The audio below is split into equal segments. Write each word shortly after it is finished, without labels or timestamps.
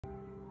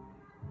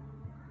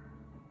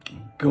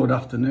Good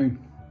afternoon.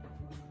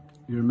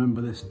 You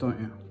remember this, don't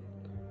you?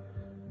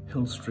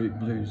 Hill Street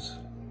Blues.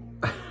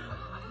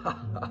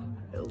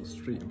 Hill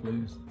Street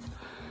Blues.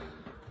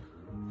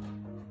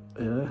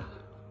 Yeah.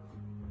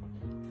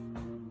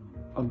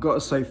 I've got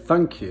to say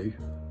thank you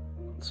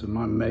to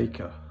my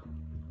maker.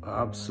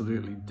 I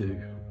absolutely do.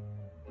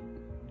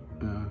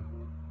 Yeah.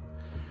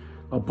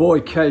 A boy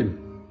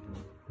came.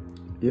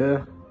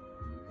 Yeah.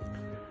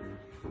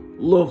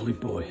 Lovely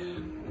boy.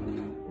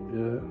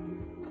 Yeah.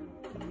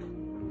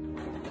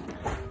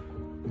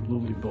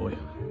 Lovely boy.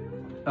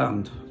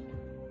 And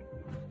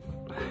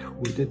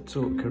we did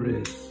talk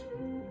careers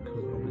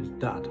because I'm his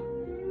dad at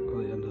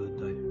the end of the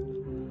day.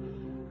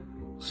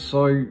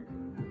 So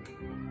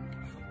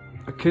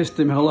I kissed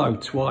him hello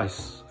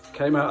twice.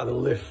 Came out of the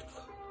lift.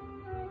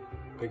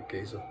 Big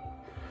geezer.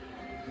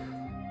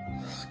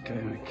 Just gave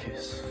him a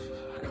kiss.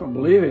 I can't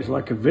believe it. It's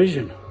like a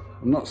vision.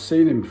 I've not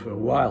seen him for a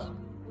while.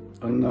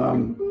 And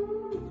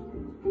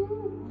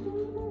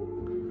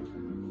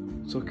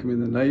took him in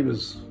the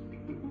neighbours.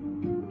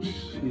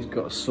 She's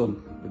got a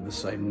son with the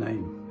same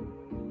name.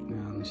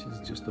 And she's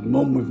just a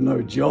mum with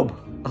no job.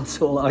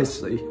 That's all I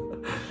see.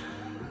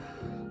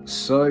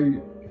 So,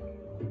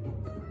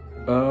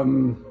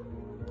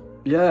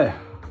 yeah.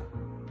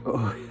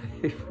 Oh,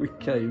 we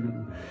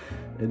came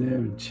in here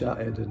and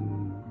chatted,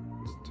 and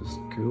it's just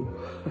cool.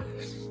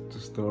 It's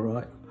just all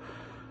right.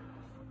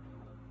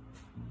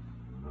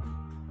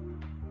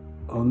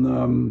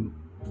 And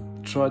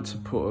tried to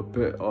put a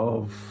bit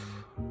of,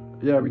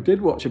 yeah, we did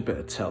watch a bit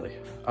of telly.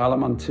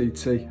 Alaman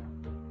TT,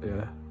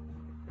 yeah.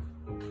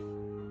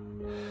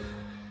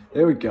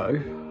 Here we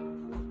go.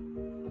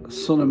 A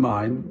son of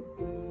mine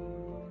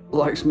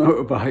likes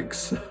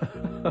motorbikes,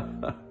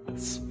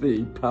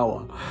 speed,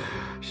 power,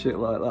 shit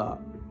like that.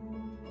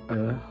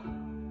 Yeah.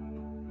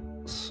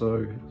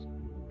 So,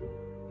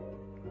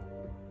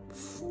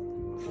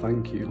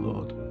 thank you,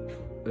 Lord.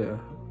 Yeah.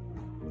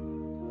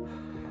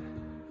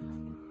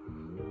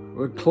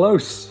 We're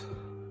close.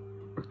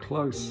 We're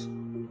close.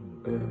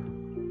 Yeah.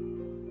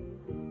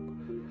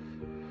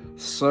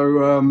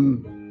 So,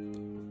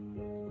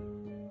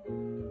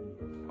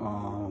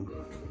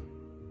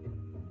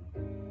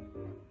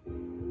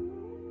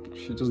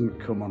 she doesn't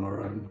come on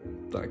her own,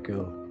 that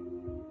girl.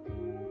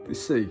 You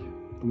see,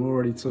 I'm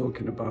already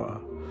talking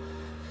about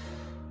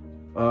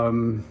her.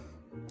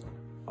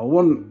 I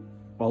want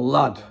my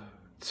lad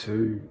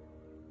to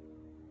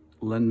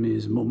lend me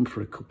his mum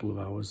for a couple of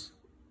hours.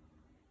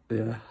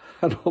 Yeah,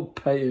 and I'll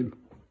pay him.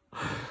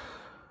 I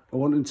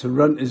want him to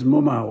rent his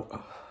mum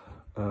out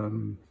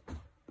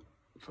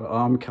for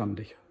arm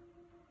candy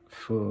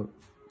for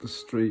the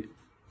street.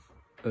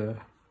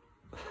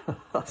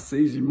 That's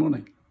easy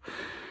money.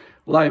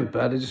 Lie in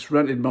bed, I just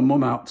rented my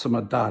mum out to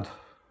my dad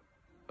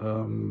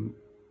for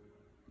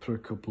a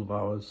couple of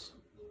hours.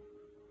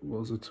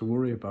 What was there to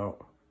worry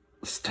about?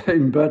 Stay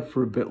in bed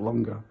for a bit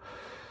longer.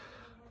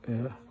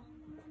 Yeah.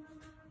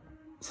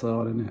 It's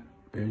hard, isn't it,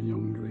 being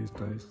young these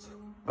days?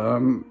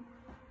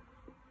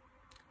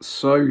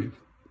 So,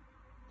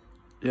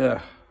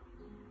 yeah,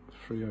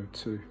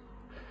 302,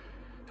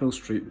 Hill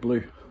Street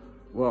Blue.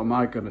 What am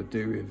I going to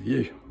do with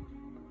you?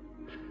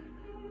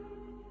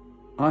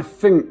 I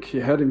think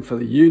you're heading for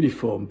the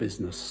uniform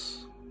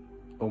business,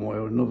 one way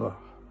or another.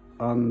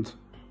 And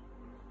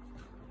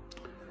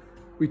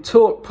we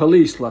talked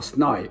police last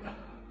night,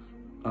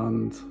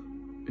 and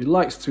he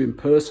likes to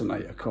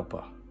impersonate a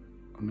copper.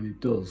 I mean, he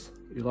does.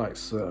 He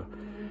likes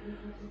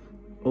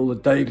all the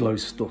Dayglow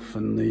stuff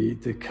and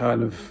the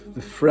kind of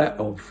the threat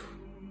of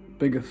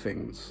bigger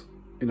things.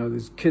 You know,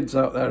 there's kids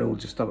out there who'll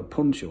just have a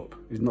punch up.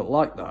 He's not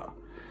like that.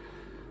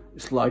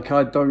 It's like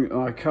I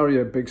carry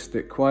a big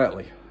stick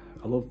quietly.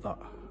 I love that.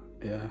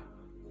 Yeah.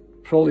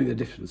 Probably the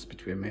difference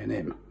between me and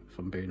him, if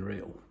I'm being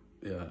real.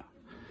 Yeah.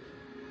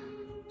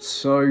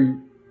 So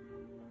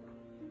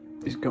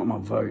he's got my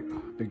vote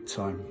big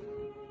time.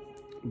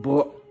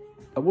 But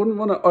I wouldn't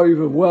want to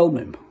overwhelm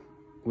him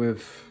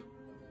with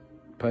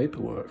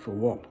paperwork for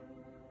one.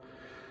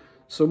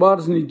 So why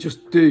doesn't he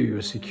just do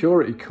a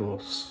security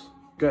course,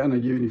 get in a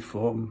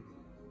uniform,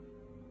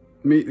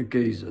 meet the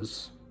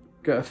geezers,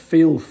 get a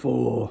feel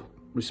for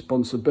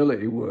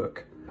responsibility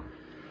work,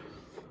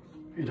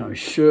 you know,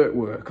 shirt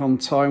work, on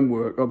time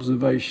work,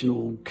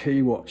 observational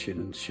key watching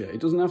and shit. He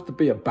doesn't have to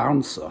be a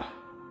bouncer.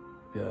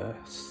 Yeah,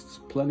 there's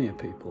plenty of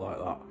people like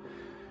that.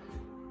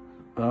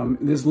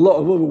 There's a lot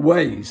of other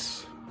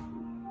ways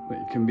that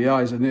you can be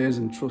eyes and ears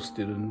and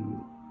trusted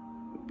and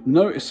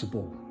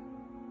noticeable,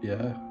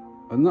 yeah,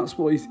 and that's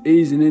what he's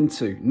easing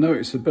into,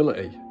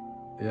 noticeability,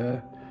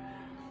 yeah.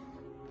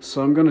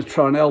 So I'm going to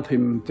try and help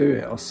him do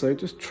it. I'll say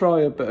just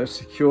try a bit of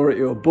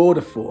security or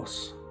border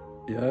force,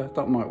 yeah,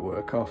 that might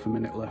work. Half a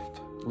minute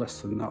left,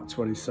 less than that,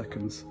 20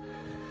 seconds.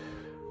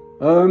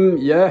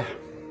 Yeah,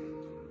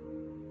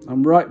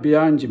 I'm right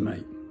behind you,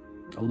 mate.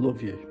 I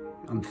love you,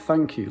 and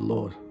thank you,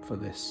 Lord, for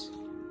this.